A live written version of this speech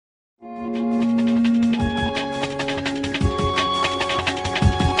Hey,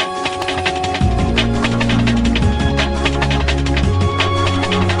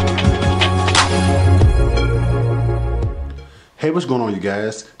 what's going on, you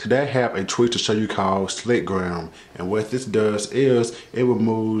guys? Today I have a tweak to show you called SLICKGRAM, and what this does is it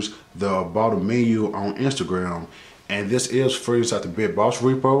removes the bottom menu on Instagram, and this is free inside the Big Boss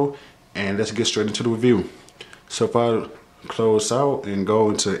repo. And let's get straight into the review. So if I close out and go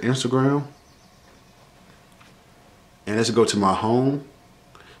into Instagram, and let's go to my home.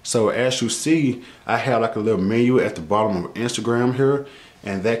 So as you see, I have like a little menu at the bottom of Instagram here,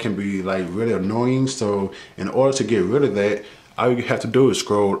 and that can be like really annoying. So in order to get rid of that, all you have to do is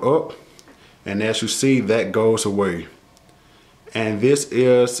scroll up, and as you see, that goes away. And this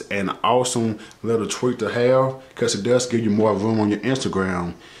is an awesome little tweak to have because it does give you more room on your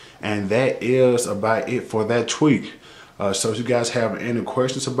Instagram. And that is about it for that tweak. So if you guys have any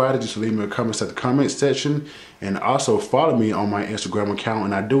questions about it, just leave me a comment at the comment section, and also follow me on my Instagram account,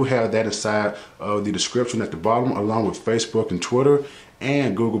 and I do have that inside of the description at the bottom, along with Facebook and Twitter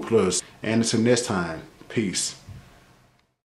and Google+. And until next time, peace.